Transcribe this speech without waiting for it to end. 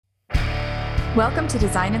Welcome to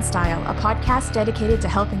Design and Style, a podcast dedicated to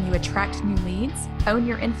helping you attract new leads, own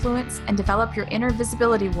your influence, and develop your inner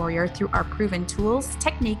visibility warrior through our proven tools,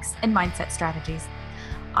 techniques, and mindset strategies.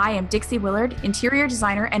 I am Dixie Willard, interior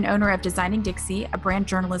designer and owner of Designing Dixie, a brand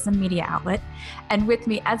journalism media outlet. And with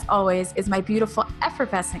me, as always, is my beautiful,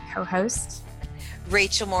 effervescent co-host,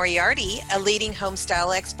 Rachel Moriarty, a leading home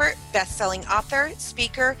style expert, best-selling author,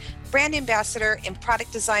 speaker, brand ambassador, and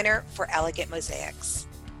product designer for Elegant Mosaics.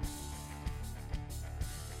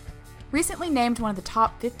 Recently named one of the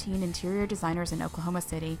top 15 interior designers in Oklahoma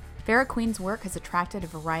City, Farrah Queen's work has attracted a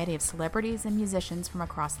variety of celebrities and musicians from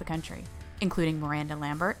across the country, including Miranda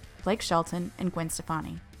Lambert, Blake Shelton, and Gwen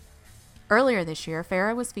Stefani. Earlier this year,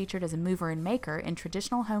 Farrah was featured as a mover and maker in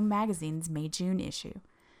Traditional Home Magazine's May-June issue.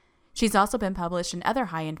 She's also been published in other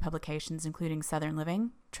high-end publications including Southern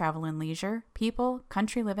Living, Travel and Leisure, People,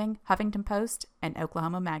 Country Living, Huffington Post, and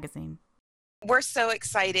Oklahoma Magazine. We're so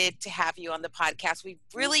excited to have you on the podcast. We've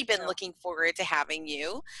really been looking forward to having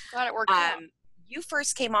you. Glad it worked out. You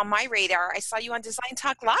first came on my radar. I saw you on Design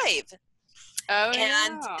Talk Live. Oh,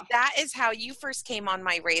 And yeah. that is how you first came on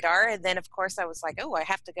my radar. And then, of course, I was like, oh, I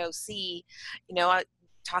have to go see,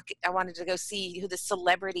 I wanted to go see who the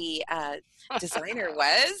celebrity designer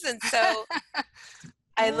was. And so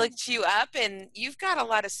I looked you up, and you've got a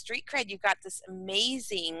lot of street cred. You've got this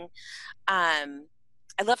amazing,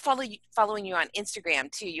 I love following you on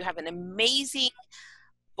Instagram too. You have an amazing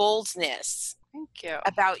boldness Thank you.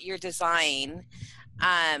 about your design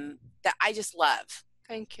that I just love.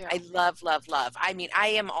 Thank you. I love, love, love. I mean, I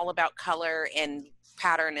am all about color and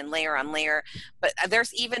pattern and layer on layer, but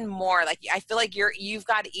there's even more. Like, I feel like you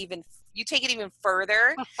take it even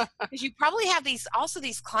further because you probably have these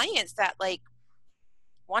clients that like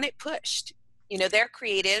want it pushed. They're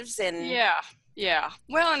creatives and Yeah.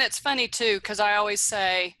 Well, and it's funny too, because I always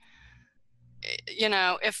say,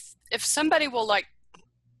 if somebody will like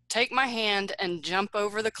take my hand and jump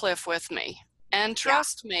over the cliff with me and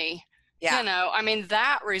trust me,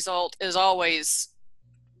 that result is always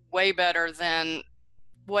way better than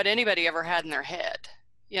what anybody ever had in their head,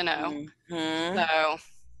 Mm-hmm. So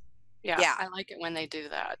I like it when they do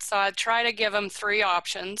that. So I try to give them 3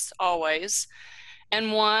 options always.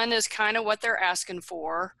 And 1 is kind of what they're asking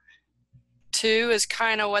for. 2 is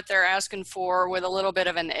kind of what they're asking for with a little bit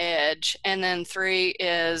of an edge. And then 3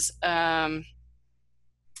 is,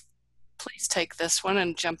 please take this one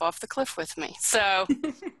and jump off the cliff with me. So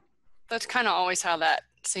that's kind of always how that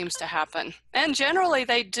seems to happen. And generally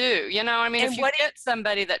they do, if you get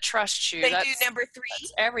somebody that trusts you. They do number 3?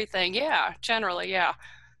 That's everything. Yeah, generally, yeah.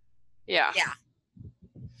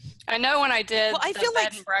 I know when I did the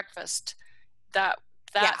bed and breakfast, that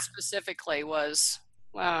specifically was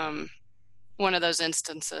one of those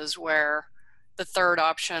instances where the 3rd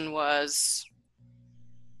option was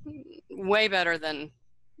way better than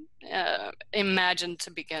imagined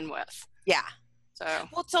to begin with. Yeah. So.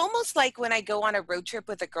 Well, it's almost like when I go on a road trip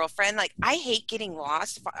with a girlfriend. Like, I hate getting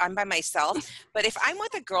lost if I'm by myself, but if I'm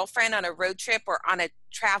with a girlfriend on a road trip or on a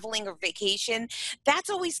traveling or vacation,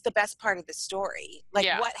 that's always the best part of the story. Like,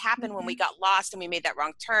 what happened when we got lost and we made that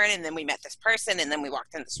wrong turn, and then we met this person, and then we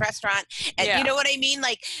walked in this restaurant, and you know what I mean?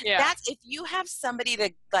 Like, that's, if you have somebody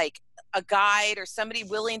to, like, a guide or somebody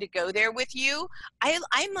willing to go there with you,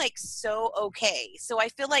 I'm like so okay. So I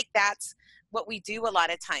feel like that's what we do a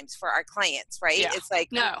lot of times for our clients, right? Yeah. It's like,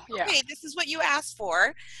 okay, this is what you asked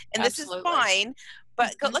for, and this is fine,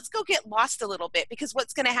 but let's go get lost a little bit, because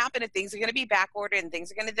what's going to happen if things are going to be back ordered and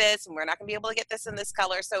things are going to this, and we're not going to be able to get this in this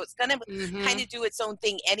color. So it's going to kind of do its own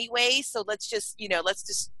thing anyway. So let's just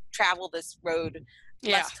travel this road.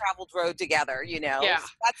 Let's traveled road together, Yeah.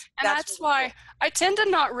 That's really why I tend to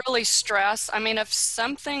not really stress. I mean, if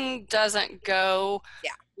something doesn't go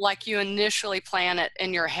like you initially plan it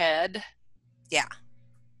in your head,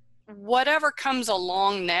 whatever comes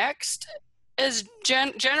along next is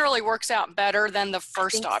generally works out better than the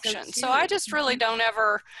first option. So I just really don't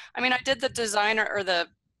ever, I did the designer or the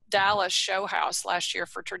Dallas show house last year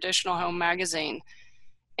for Traditional Home Magazine.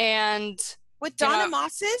 And with Donna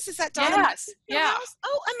Moss's? Is that Donna Moss's house?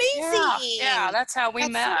 Oh, amazing. Yeah, that's how we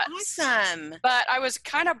met. So awesome. But I was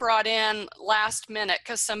kind of brought in last minute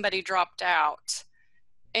because somebody dropped out.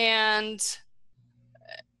 And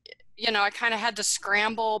I kind of had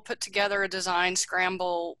to put together a design,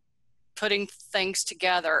 putting things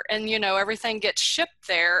together. And, everything gets shipped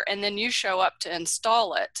there, and then you show up to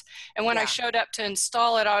install it. And when I showed up to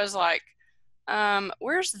install it, I was like,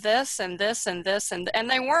 where's this and this and this? And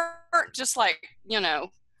they weren't just like,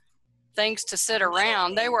 things to sit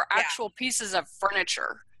around. They were actual pieces of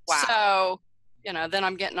furniture. Wow. So, then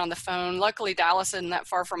I'm getting on the phone. Luckily, Dallas isn't that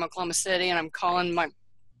far from Oklahoma City, and I'm calling my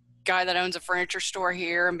guy that owns a furniture store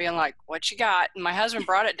here and being like, what you got? And my husband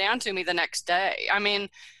brought it down to me the next day. I mean,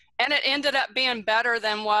 and it ended up being better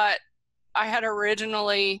than what I had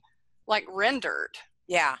originally like rendered.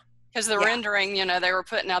 Yeah. Because the rendering, you know, they were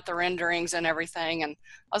putting out the renderings and everything. And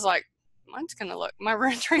I was like, my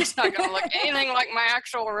rendering's not going to look anything like my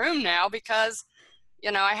actual room now because,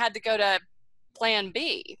 you know, I had to go to plan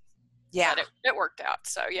B. Yeah. But it worked out.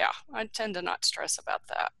 So, yeah, I tend to not stress about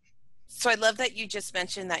that. So I love that you just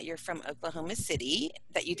mentioned that you're from Oklahoma City,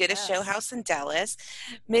 that you did a show house in Dallas.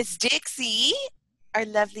 Miss Dixie, our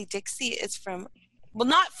lovely Dixie, is from, well,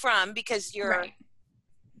 not from, because you're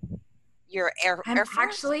Air Force.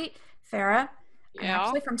 Actually, Farrah, I'm Yeah.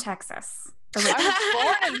 actually from Texas. I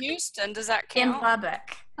was born in Houston. Does that count? In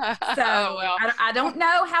Lubbock. So well. I don't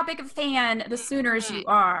know how big a fan the Sooners you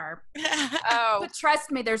are. Oh, But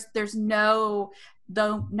trust me, there's no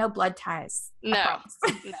blood ties. I no. promise.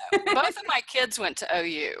 No. Both of my kids went to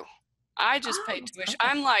OU. I just paid tuition.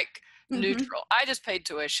 I'm like neutral. I just paid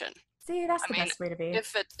tuition. See, that's the best way to be.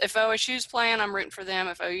 If OSU's playing, I'm rooting for them.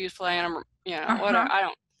 If OU's playing, I'm whatever. I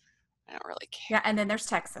don't really care. Yeah, and then there's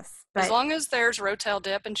Texas. But as long as there's Rotel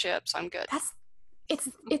dip and chips, I'm good. It's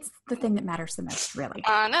the thing that matters the most, really.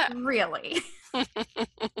 I know. Really.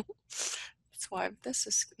 That's why this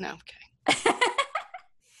is okay.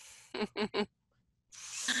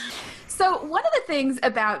 So one of the things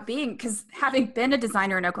about because having been a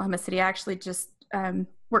designer in Oklahoma City, I actually just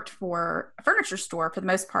worked for a furniture store for the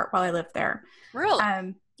most part while I lived there. Really?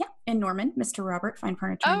 Yeah, in Norman, Mr. Robert Fine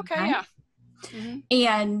Furniture. Okay, yeah. Mm-hmm.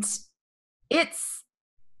 And it's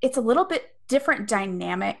a little bit different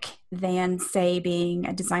dynamic than, say, being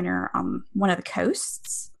a designer on one of the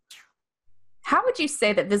coasts. How would you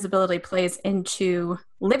say that visibility plays into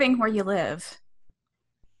living where you live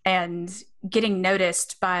and getting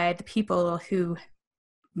noticed by the people who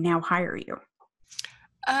now hire you?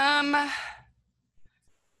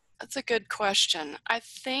 That's a good question. I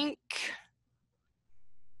think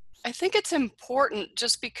it's important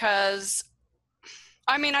just because,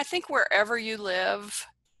 I think wherever you live,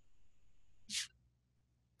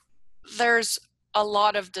 there's a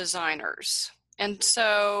lot of designers. And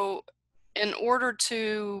so in order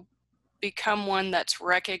to become one that's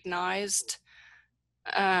recognized,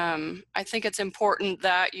 I think it's important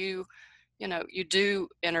that you do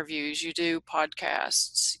interviews, you do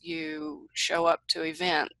podcasts, you show up to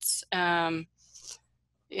events. I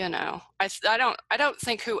don't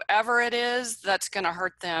think whoever it is that's going to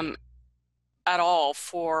hurt them at all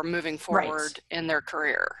for moving forward in their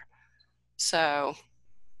career. So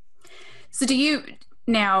do you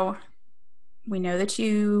now? We know that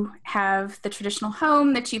you have the traditional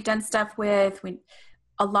home that you've done stuff with.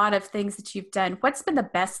 A lot of things that you've done. What's been the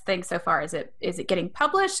best thing so far? Is it getting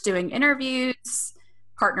published, doing interviews,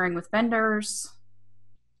 partnering with vendors?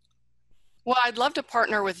 Well, I'd love to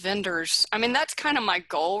partner with vendors. That's kind of my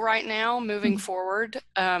goal right now moving forward,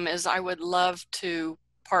 is I would love to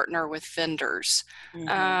partner with vendors.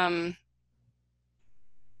 Mm-hmm.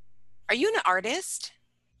 Are you an artist?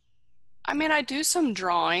 I do some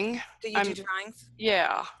drawing. Do you do drawings?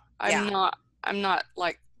 Yeah. I'm not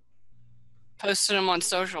like posting them on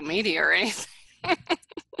social media or anything.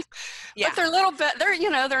 Yeah. But they're a little bit,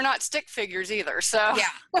 they're not stick figures either. So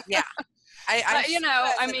yeah.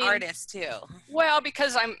 I'm an artist too. Well,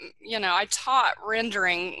 because I taught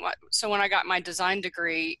rendering. So when I got my design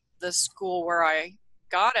degree, the school where I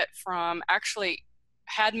got it from actually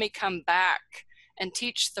had me come back and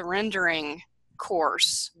teach the rendering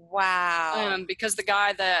course. Wow. Because the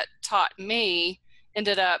guy that taught me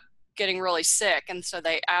ended up getting really sick, and so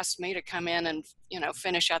they asked me to come in and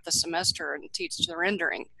finish out the semester and teach the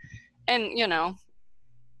rendering. And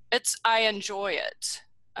I enjoy it.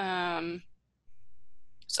 I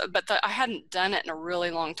hadn't done it in a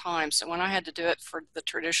really long time. So when I had to do it for the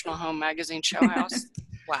Traditional Home Magazine show house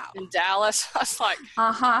wow. in Dallas, I was like,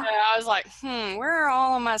 I was like, where are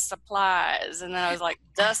all of my supplies? And then I was like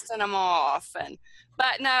dusting them off.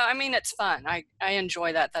 But no, it's fun. I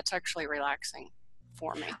enjoy that. That's actually relaxing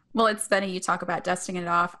for me. Well, it's funny you talk about dusting it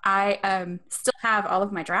off. I still have all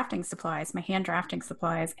of my drafting supplies, my hand drafting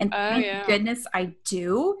supplies. And thank goodness I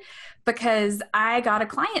do, because I got a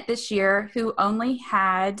client this year who only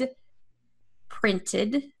had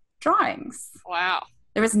printed drawings. Wow.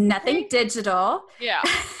 There was nothing digital. Yeah.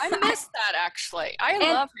 I missed that actually. I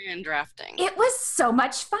love hand drafting. It was so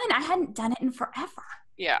much fun. I hadn't done it in forever.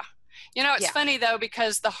 Yeah. It's funny though,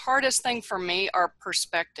 because the hardest thing for me are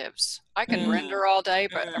perspectives. I can render all day,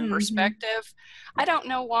 but a perspective, I don't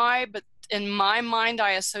know why, but in my mind,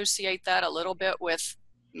 I associate that a little bit with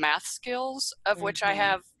math skills, of which I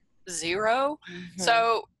have zero.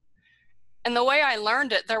 So And the way I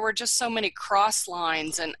learned it, there were just so many cross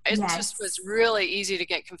lines, and it just was really easy to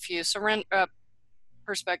get confused. So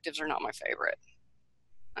perspectives are not my favorite.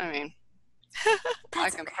 I mean, I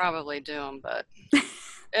can probably do them, but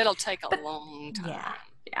it'll take a long time.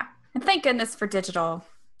 Yeah. And thank goodness for digital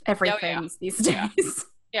everything these days.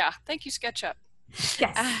 Yeah. Thank you, SketchUp.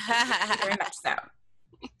 Yes. Very much so.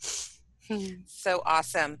 So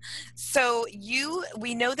awesome. So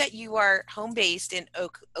we know that you are home based in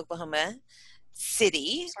Oklahoma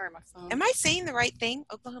City. Sorry, my phone. Am I saying the right thing?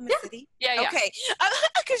 Oklahoma City? Yeah. Okay.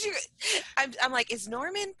 Because I'm like, is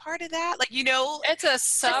Norman part of that? Like, it's a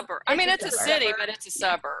suburb. I mean, it's a city, but it's a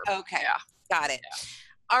suburb. Okay. Yeah. Got it. Yeah.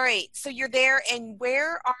 All right. So you're there, and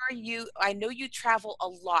where are you? I know you travel a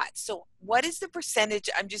lot. So what is the percentage?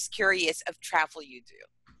 I'm just curious of travel you do.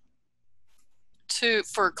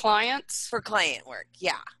 For clients? For client work,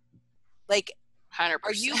 yeah. Like, 100%.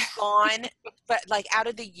 Are you gone, but like out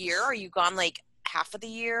of the year, are you gone like half of the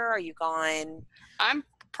year? Are you gone? I'm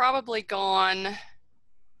probably gone.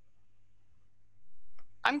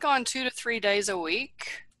 I'm gone 2 to 3 days a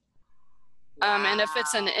week. Wow. And if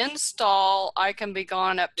it's an install, I can be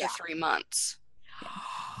gone up to 3 months.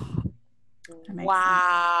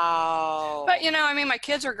 Wow. But I mean, my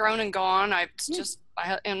kids are grown and gone.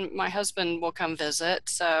 And my husband will come visit.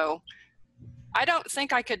 So I don't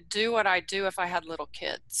think I could do what I do if I had little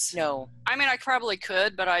kids. No. I mean, I probably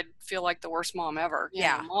could, but I'd feel like the worst mom ever.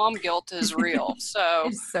 Yeah. Mom guilt is real. So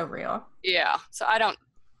it's so real. Yeah. So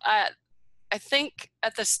I think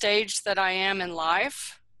at the stage that I am in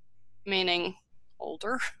life, meaning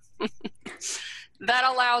older, that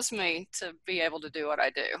allows me to be able to do what I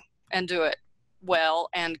do and do it well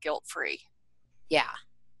and guilt-free. Yeah.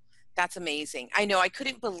 That's amazing. I know. I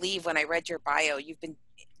couldn't believe when I read your bio, you've been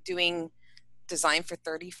doing design for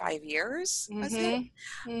 35 years. Was it?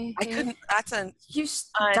 Mm-hmm. I couldn't. You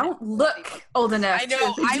don't look old enough. I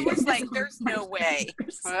know. I was like, there's no way.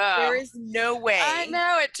 There is no way. I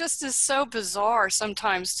know. It just is so bizarre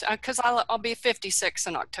sometimes because I'll be 56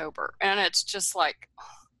 in October, and it's just like,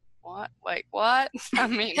 what? Wait, what? I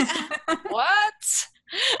mean, what?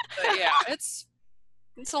 But yeah, it's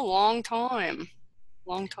a long time.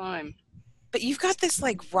 Long time. But you've got this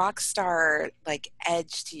like rock star like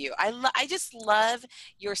edge to you. I just love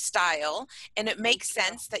your style, and it makes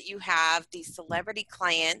sense that you have these celebrity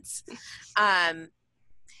clients.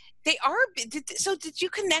 They are. So did you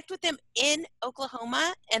connect with them in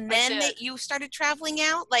Oklahoma, and then you started traveling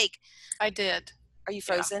out? Like, I did. Are you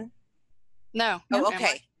frozen? No. Oh,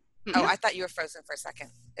 okay. Oh, I thought you were frozen for a second.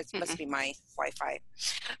 It must be my Wi-Fi.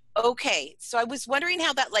 Okay, so I was wondering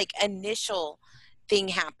how that like initial thing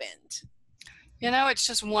happened. It's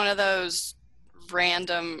just one of those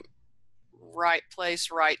random right place,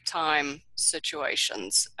 right time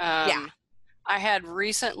situations. I had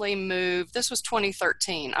recently moved, this was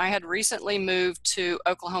 2013. I had recently moved to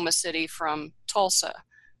Oklahoma City from Tulsa,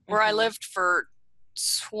 where I lived for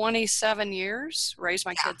 27 years, raised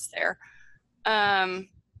my kids there. And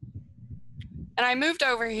I moved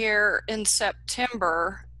over here in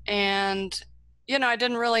September, and, I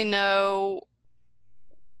didn't really know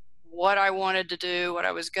what I wanted to do, what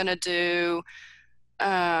I was going to do.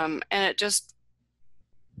 And it just,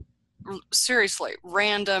 seriously,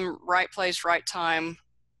 random, right place, right time.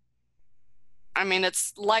 I mean,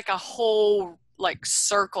 it's like a whole like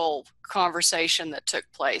circle conversation that took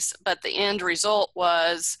place. But the end result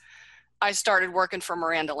was I started working for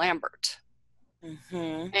Miranda Lambert.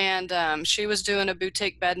 Mm-hmm. And she was doing a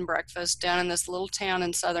boutique bed and breakfast down in this little town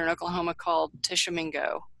in southern Oklahoma called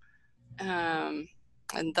Tishomingo.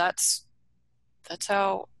 And that's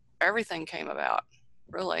how everything came about,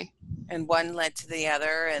 really. And one led to the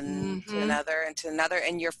other, and to another, and to another.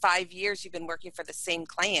 And your 5 years, you've been working for the same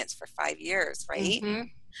clients for 5 years, right? Mm-hmm.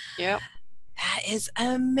 Yep. That is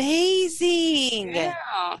amazing. Yeah,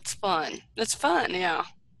 it's fun. It's fun, yeah.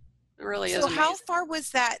 It really is. So amazing. how far was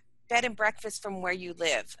that bed and breakfast from where you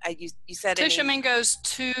live? You said Tishomingo's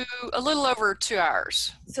a little over 2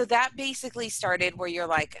 hours. So that basically started where you're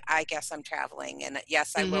like, I guess I'm traveling, and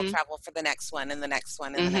yes, I will travel for the next one and the next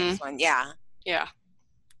one and the next one. Yeah. Yeah.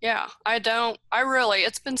 Yeah.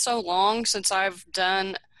 It's been so long since I've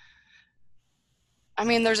done, I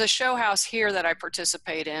mean, there's a show house here that I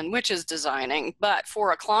participate in, which is designing, but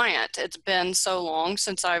for a client, it's been so long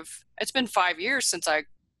it's been 5 years since I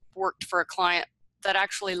worked for a client that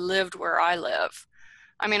actually lived where I live.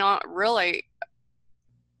 I mean, really,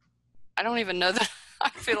 I don't even know that. I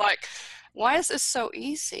feel like, why is this so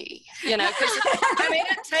easy? Because I mean,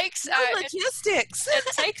 it takes logistics. It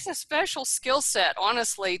takes a special skill set,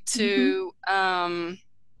 honestly, to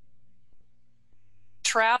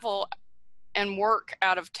travel and work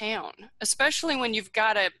out of town, especially when you've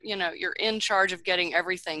got to, you're in charge of getting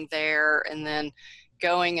everything there and then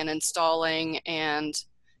going and installing. And,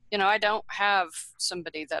 I don't have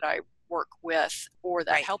somebody that I work with or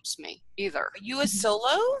that helps me either. Are you a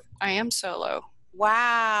solo? I am solo.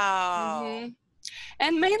 Wow. Mm-hmm.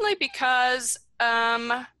 And mainly because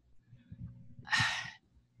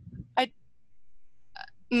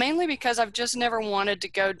I've just never wanted to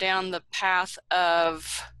go down the path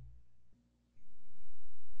of,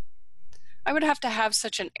 I would have to have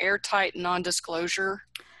such an airtight non-disclosure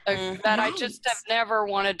that I just have never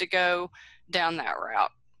wanted to go down that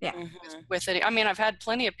route. Yeah. With it. I mean, I've had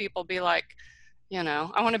plenty of people be like, I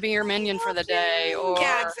want to be your minion for the day. Or,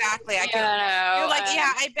 yeah, exactly. You're like,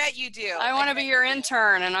 yeah, I bet you do. I want to be your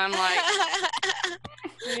intern. And I'm like,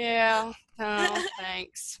 yeah, no,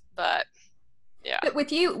 thanks. But yeah. But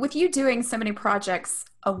with you doing so many projects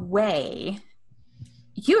away,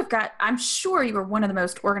 you have got, I'm sure you are one of the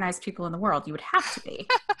most organized people in the world. You would have to be.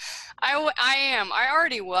 I am. I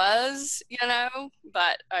already was,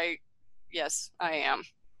 but yes, I am.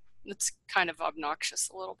 It's kind of obnoxious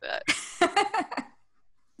a little bit.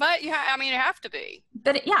 But yeah, I mean, you have to be.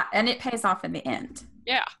 But and it pays off in the end.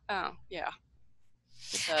 Yeah. Oh, yeah.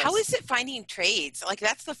 How is it finding trades? Like,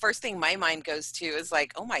 that's the first thing my mind goes to is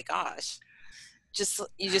like, oh my gosh.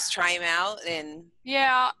 You just try them out and.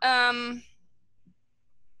 Yeah.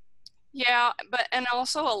 Yeah, and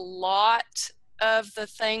also a lot of the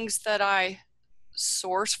things that I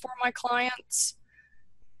source for my clients.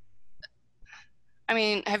 I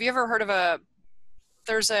mean, have you ever heard of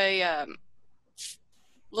there's a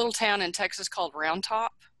little town in Texas called Round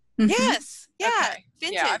Top? Yes. Yeah. Okay.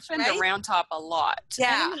 Vintage, yeah, I've been to Round Top a lot.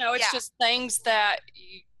 Yeah. And, it's just things that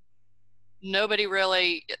nobody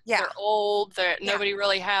really, they're old, nobody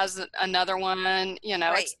really has another one,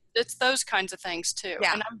 it's those kinds of things too.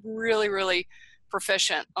 Yeah. And I'm really, really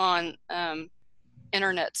proficient on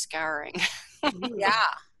internet scouring. Yeah.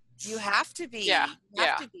 You have to be. Yeah. You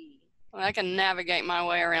have to be. Well, I can navigate my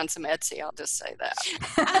way around some Etsy, I'll just say that.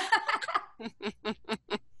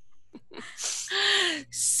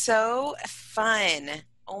 So fun.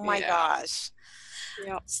 Oh my gosh.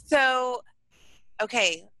 Yep. So,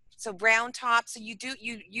 okay. So Round Top. So you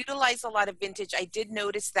utilize a lot of vintage. I did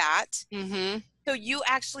notice that. Mm-hmm. So you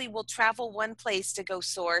actually will travel one place to go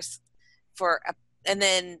source and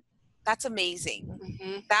then that's amazing.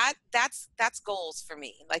 Mm-hmm. That's goals for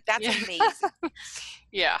me. Like, that's amazing.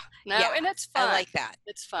 Yeah. No, and it's fun. I like that.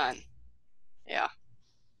 It's fun. Yeah.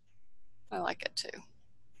 I like it too.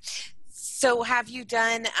 So have you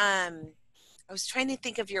done, I was trying to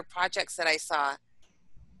think of your projects that I saw.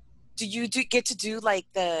 Do you get to do like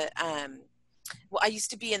well, I used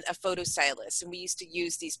to be a photo stylist, and we used to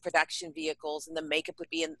use these production vehicles, and the makeup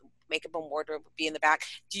and wardrobe would be in the back.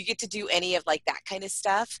 Do you get to do any of like that kind of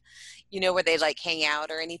stuff? Where they like hang out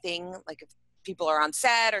or anything? Like if people are on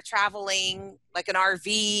set or traveling, like an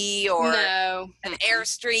RV or an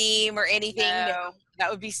Airstream or anything? No. That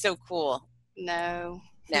would be so cool. No.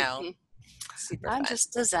 Super I'm fun.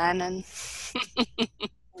 just designing.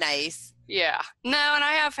 Nice. Yeah. No, and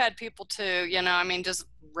I have had people too, just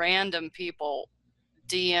random people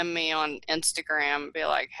DM me on Instagram and be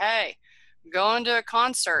like, hey, I'm going to a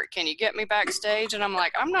concert. Can you get me backstage? And I'm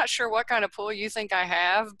like, I'm not sure what kind of pool you think I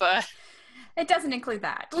have, but. It doesn't include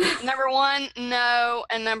that. Number one, no.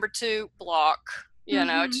 And number two, block.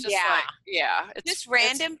 It's just it's just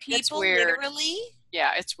random people, it's weird. Literally.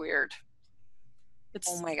 Yeah, it's weird.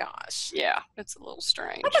 Oh my gosh. Yeah, it's a little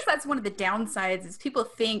strange. I guess that's one of the downsides is people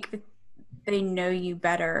think that they know you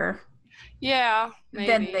better than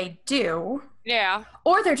they do. Yeah.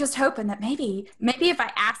 Or they're just hoping that maybe if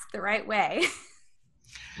I ask the right way.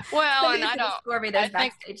 Well, and I don't score me those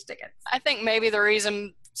backstage tickets. I think maybe the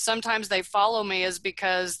reason sometimes they follow me is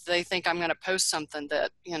because they think I'm going to post something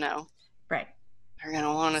that, right. They're going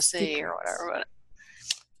to want to see or whatever. But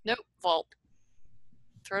nope, vault.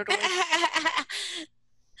 Throw it away.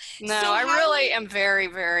 No, so I really am very,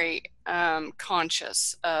 very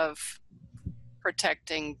conscious of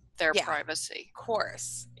protecting their privacy. Of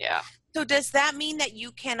course. Yeah. So does that mean that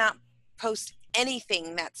you cannot post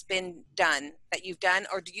anything that's been done that you've done?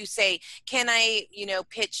 Or do you say, can I,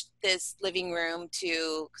 pitch this living room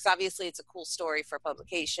to, because obviously it's a cool story for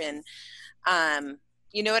publication.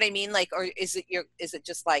 You know what I mean? Like, or is it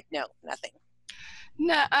just like, no, nothing?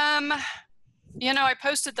 No, I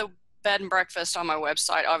posted the bed and breakfast on my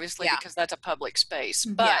website, obviously, because that's a public space.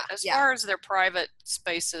 But as far as their private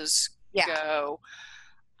spaces go,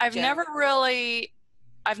 I've never really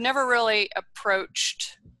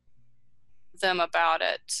approached them about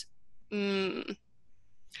it.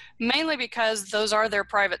 Mainly because those are their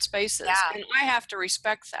private spaces, Yeah. and I have to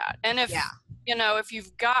respect that. And if, Yeah. if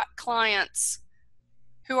you've got clients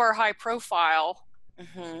who are high profile,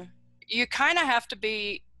 Mm-hmm. you kind of have to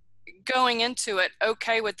be going into it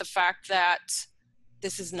okay with the fact that,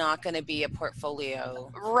 this is not going to be a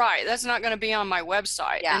portfolio. right, that's not going to be on my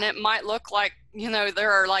website. Yeah. And it might look like,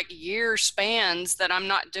 there are like year spans that I'm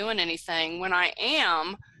not doing anything when I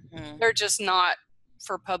am. Mm-hmm. They're just not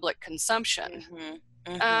for public consumption.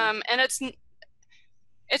 Mm-hmm. Mm-hmm. And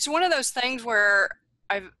it's one of those things where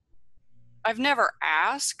I've never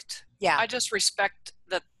asked. Yeah. I just respect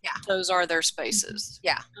that those are their spaces.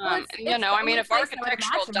 Yeah. If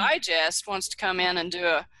Architectural Digest wants to come in and do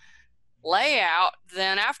a layout,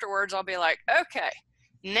 then afterwards I'll be like, okay,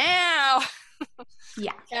 now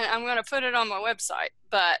I'm going to put it on my website.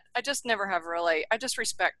 But I just never have really. I just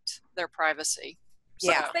respect their privacy.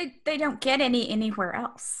 So, Yeah. They don't get anywhere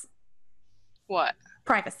else. What?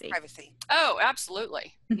 Privacy. Oh,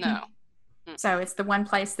 absolutely. No. So it's the one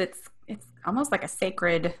place it's almost like a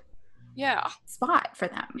sacred spot for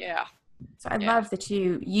them. Yeah. So I love that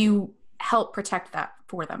you help protect that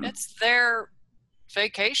for them. It's their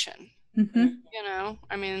vacation. Mm-hmm.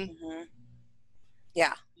 Mm-hmm.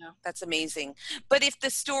 Yeah, that's amazing. But if the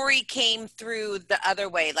story came through the other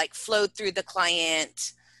way, like flowed through the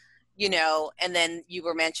client, and then you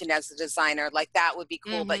were mentioned as a designer, like that would be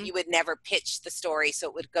cool, but you would never pitch the story.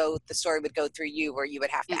 So the story would go through you, or you would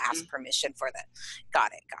have to ask permission for that.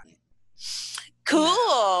 Got it.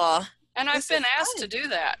 Cool. And I've been asked to do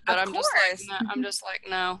that, but I'm just like,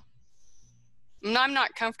 no, I'm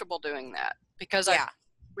not comfortable doing that because I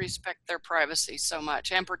respect their privacy so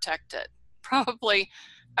much and protect it. I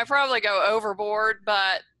probably go overboard,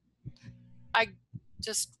 but I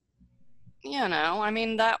just,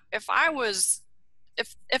 that if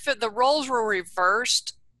the roles were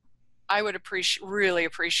reversed, I would really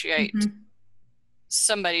appreciate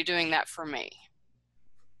somebody doing that for me.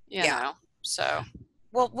 You know, so.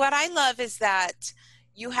 Well, what I love is that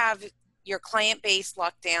you have your client base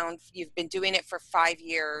locked down. You've been doing it for 5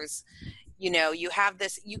 years. You have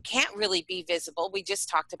this, you can't really be visible. We just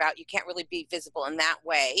talked about you can't really be visible in that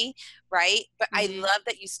way, right? But I love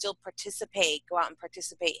that you still go out and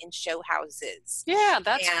participate in show houses. Yeah,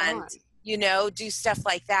 that's fun. Do stuff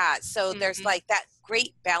like that. So there's like that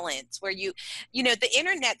great balance where the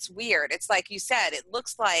internet's weird. It's like you said,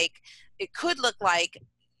 it could look like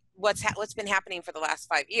what's been happening for the last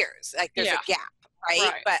 5 years. Like there's a gap.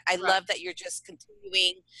 Right. But I love that you're just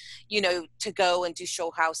continuing, to go and do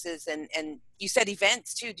show houses and you said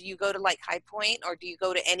events too. Do you go to like High Point or do you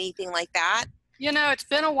go to anything like that? It's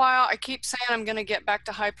been a while. I keep saying I'm going to get back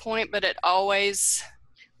to High Point, but it always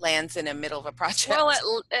lands in the middle of a project. Well,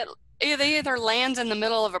 it either lands in the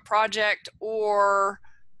middle of a project or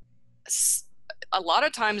a lot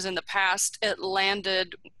of times in the past it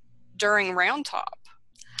landed during Round Top.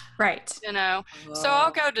 Right. So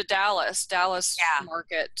I'll go to Dallas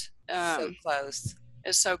Market. So close.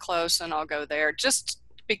 Is so close, and I'll go there just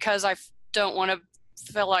because I don't want to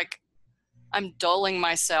feel like I'm dulling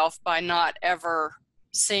myself by not ever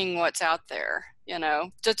seeing what's out there.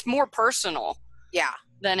 It's more personal. Yeah.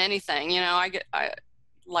 Than anything. I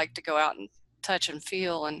like to go out and touch and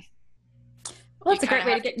feel and. Well, it's a great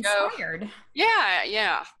way to get inspired.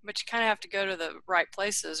 Yeah. But you kind of have to go to the right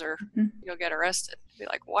places or you'll get arrested. Be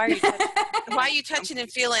like, why are you touching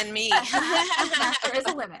and feeling me? There is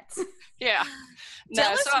a limit. Yeah.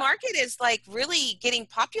 Dallas Market is like really getting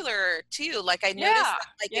popular too. Like I noticed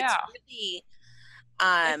it's really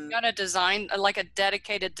they've got a design, like a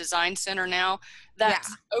dedicated design center now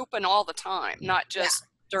that's open all the time, not just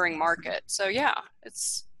during market. So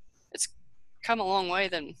it's come a long way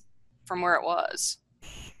from where it was.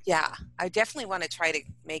 Yeah, I definitely want to try to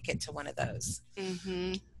make it to one of those.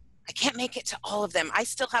 I can't make it to all of them. I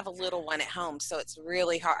still have a little one at home, so it's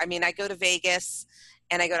really hard. I mean, I go to Vegas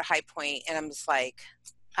and I go to High Point, and I'm just like,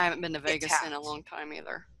 I haven't been to Vegas in a long time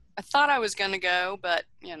either. I thought I was going to go, but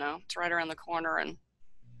it's right around the corner, and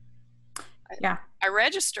I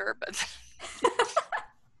register, but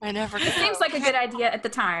I never go. It seems like a good idea at the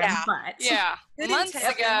time, but months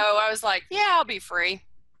ago I was like, I'll be free.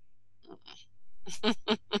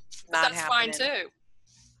 That's fine too.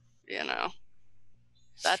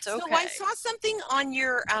 That's okay. So I saw something on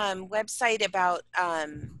your website about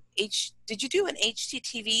did you do an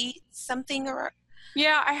HGTV something or?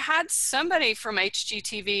 Yeah, I had somebody from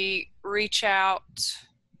HGTV reach out.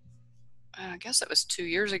 I guess it was 2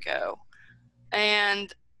 years ago,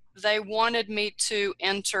 and they wanted me to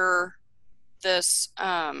enter this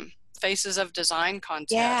Faces of Design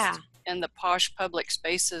contest in the posh public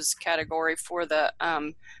spaces category for the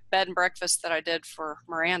bed and breakfast that I did for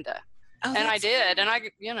Miranda. Oh, And I that's did,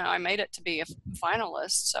 cool. and I made it to be a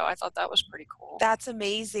finalist, so I thought that was pretty cool. That's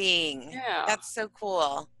amazing. Yeah. That's so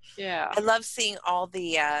cool. Yeah. I love seeing all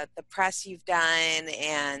the press you've done,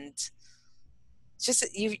 and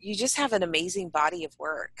just you just have an amazing body of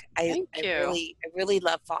work. Thank you. I really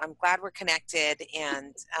love. I'm glad we're connected,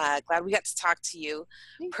 and glad we got to talk to you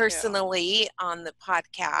Thank you. personally on the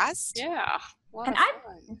podcast. Yeah. And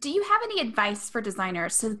do you have any advice for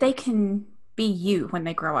designers so that they can be you when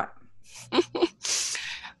they grow up?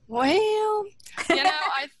 Well,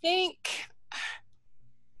 I think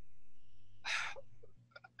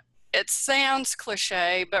it sounds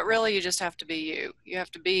cliche, but really you just have to be you. You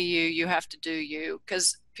have to be you. You have to do you,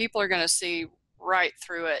 because people are going to see right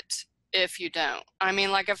through it if you don't. I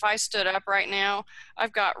mean, like if I stood up right now,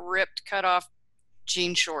 I've got ripped, cut off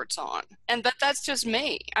jean shorts on, but that's just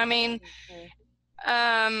me. I mean,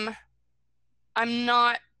 I'm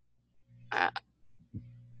not.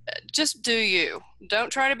 Just do you. Don't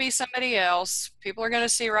try to be somebody else. People are going to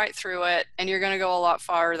see right through it, and you're going to go a lot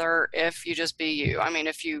farther if you just be you. I mean,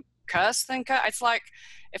 if you cuss, then cuss. It's like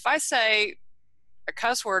if I say a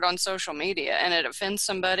cuss word on social media and it offends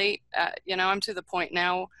somebody, I'm to the point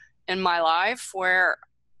now in my life where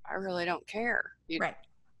I really don't care. Right.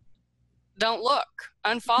 Don't look.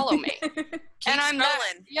 Unfollow me. Keep I'm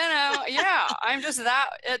scrolling. that, I'm just that.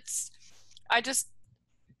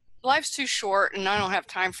 Life's too short and I don't have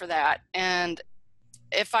time for that. And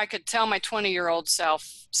if I could tell my 20-year-old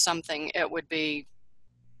self something, it would be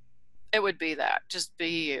that. Just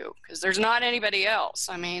be you. Because there's not anybody else.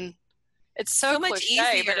 I mean, it's so much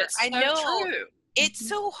cliche, easier. but it's I know. true. It's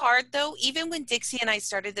so hard though. Even when Dixie and I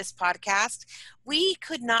started this podcast, we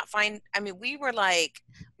could not find, we were like,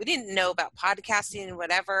 we didn't know about podcasting and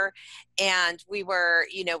whatever. And we were,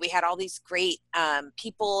 we had all these great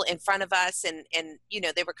people in front of us and,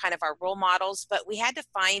 they were kind of our role models, but we had to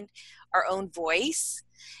find our own voice.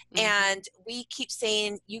 Mm-hmm. And we keep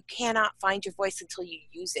saying you cannot find your voice until you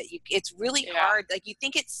use it. It's really hard. Like you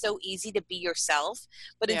think it's so easy to be yourself,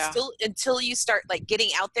 but until you start like getting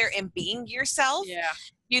out there and being yourself,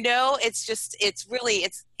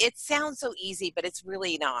 it sounds so easy, but it's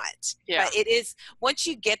really not. Yeah. But it is, once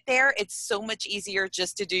you get there, it's so much easier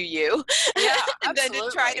just to do you than to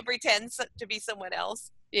try to pretend to be someone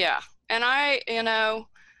else. Yeah. And I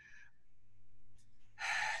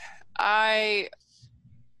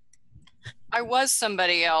was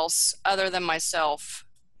somebody else other than myself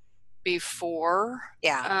before.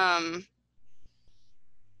 Yeah.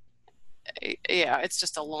 It's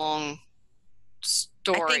just a long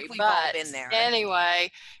story. I think we've all been there.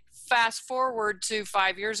 Anyway, fast forward to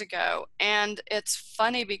 5 years ago, and it's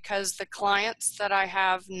funny because the clients that I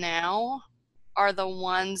have now are the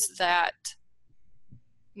ones that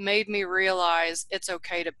made me realize it's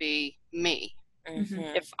okay to be me.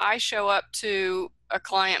 Mm-hmm. If I show up to a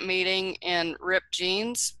client meeting in ripped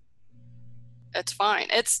jeans, it's fine.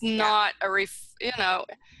 It's not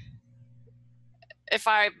if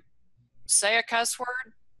I say a cuss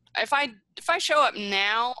word, if I show up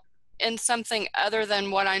now in something other than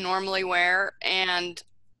what I normally wear and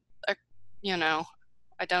I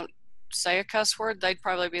don't say a cuss word, they'd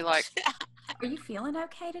probably be like, "Are you feeling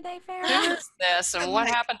okay today, Farrah? Who is this? And what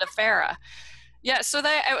happened to Farrah?" Yeah, so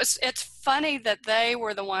it's funny that they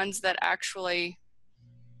were the ones that actually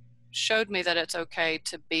showed me that it's okay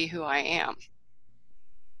to be who I am.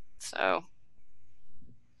 So,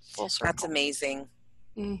 full circle. That's amazing.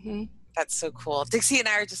 Mm-hmm. That's so cool. Dixie and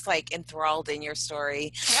I are just like enthralled in your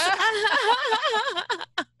story.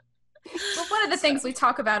 Well, one of the things we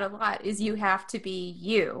talk about a lot is you have to be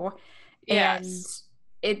you. Yes.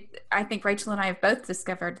 And I think Rachel and I have both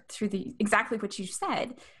discovered through exactly what you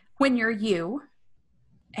said. When you're you,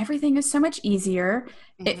 everything is so much easier.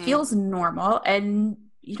 Mm-hmm. It feels normal, and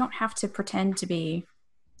you don't have to pretend to be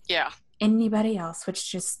anybody else,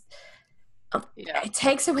 which just it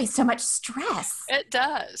takes away so much stress. It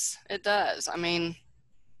does. I mean,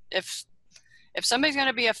 if somebody's going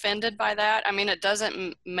to be offended by that, I mean, it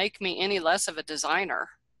doesn't make me any less of a designer.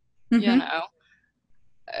 Mm-hmm.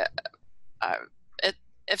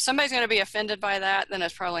 If somebody's going to be offended by that, then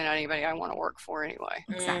it's probably not anybody I want to work for anyway.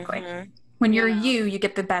 Exactly. Mm-hmm. When you're you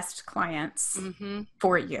get the best clients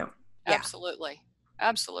for you. Yeah. Absolutely.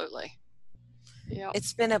 Yeah.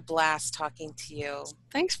 It's been a blast talking to you.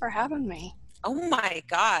 Thanks for having me. Oh my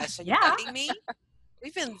gosh. Are you kidding me?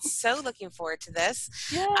 We've been so looking forward to this.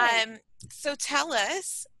 Yay. So tell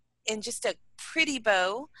us in just a pretty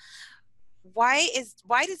bow, why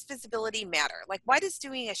does visibility matter? Like, why does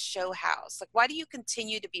doing a show house, like, why do you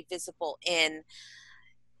continue to be visible in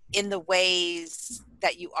in the ways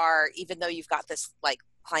that you are, even though you've got this like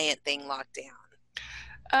client thing locked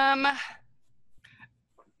down?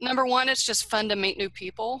 Number one, it's just fun to meet new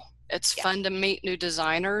people. It's fun to meet new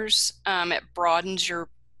designers. It broadens your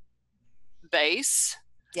base.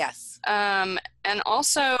 Yes. And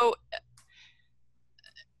also,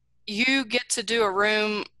 you get to do a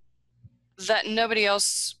room that nobody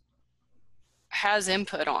else has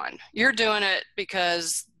input on. You're doing it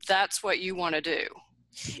because that's what you want to do.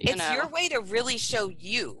 It's your way to really show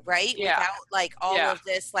you, right? Yeah. Without like all of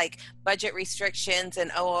this like budget restrictions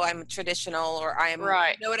and I'm traditional or I'm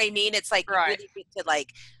right. You know what I mean? It's like you really get to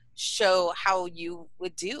like show how you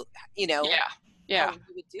would do, you know. Yeah. How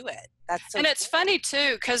you would do it. That's so and it's funny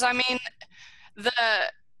too, because I mean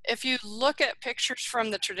if you look at pictures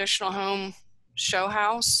from the traditional home show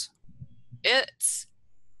house,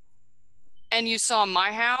 and you saw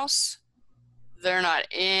my house, they're not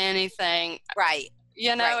anything right.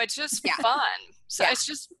 You know, it's just fun. So it's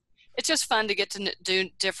just fun to get to do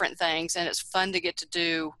different things, and it's fun to get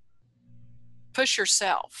to push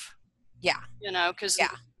yourself. Yeah. You know, because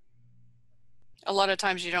a lot of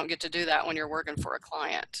times you don't get to do that when you're working for a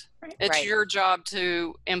client. Right. It's your job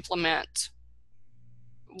to implement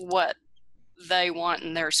what they want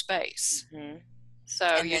in their space. Mm-hmm. So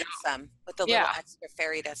and then some with the little extra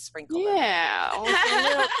fairy dust sprinkle. Yeah, with a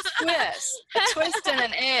little a twist and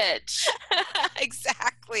an edge.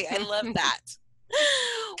 Exactly. I love that.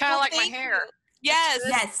 Kind of like my hair. Yes.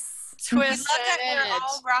 Twist love that and we're edge.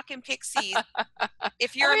 all rocking pixies.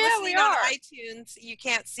 If you're listening on iTunes, you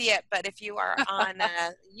can't see it, but if you are on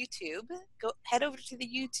YouTube, head over to the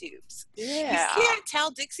YouTubes. Yeah. You can't tell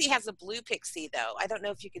Dixie has a blue pixie though. I don't know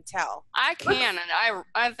if you can tell. I can, and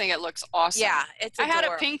I think it looks awesome. Yeah, it's adorable. I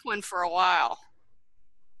had a pink one for a while.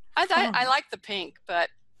 I like the pink, but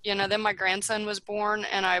you know, then my grandson was born,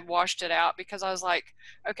 and I washed it out because I was like,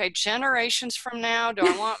 okay, generations from now, do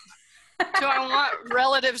I want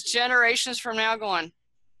relatives generations from now going,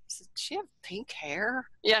 does she have pink hair?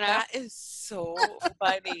 You know? That is so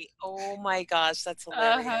funny. Oh my gosh, that's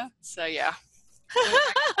hilarious. So yeah.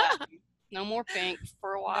 No more pink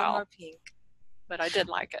for a while. No more pink. But I did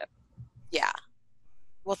like it. Yeah.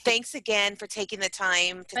 Well, thanks again for taking the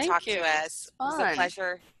time to talk to us. It was a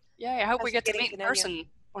pleasure. Yeah, I hope we get to meet in person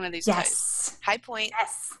one of these days. High Point.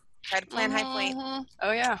 Yes. Try to plan High Point.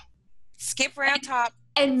 Oh yeah. Skip Round Top.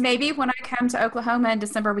 And maybe when I come to Oklahoma in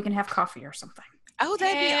December, we can have coffee or something. Oh,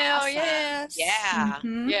 that'd be awesome. Yes. Yeah.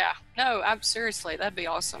 Mm-hmm. Yeah. No, seriously, that'd be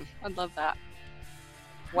awesome. I'd love that.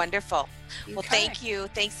 Wonderful. Okay. Well, thank you.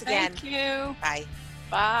 Thanks again. Thank you. Bye.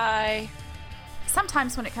 Bye.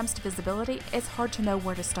 Sometimes when it comes to visibility, it's hard to know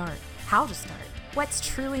where to start, how to start, what's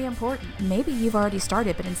truly important. Maybe you've already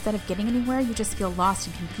started, but instead of getting anywhere, you just feel lost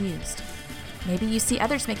and confused. Maybe you see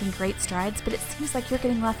others making great strides, but it seems like you're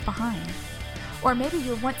getting left behind. Or maybe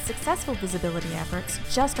your once successful visibility efforts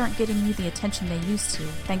just aren't getting you the attention they used to,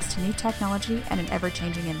 thanks to new technology and an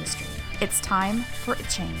ever-changing industry. It's time for a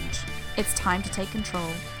change. It's time to take control,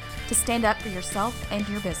 to stand up for yourself and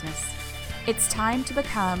your business. It's time to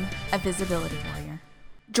become a visibility warrior.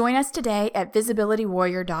 Join us today at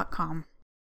visibilitywarrior.com.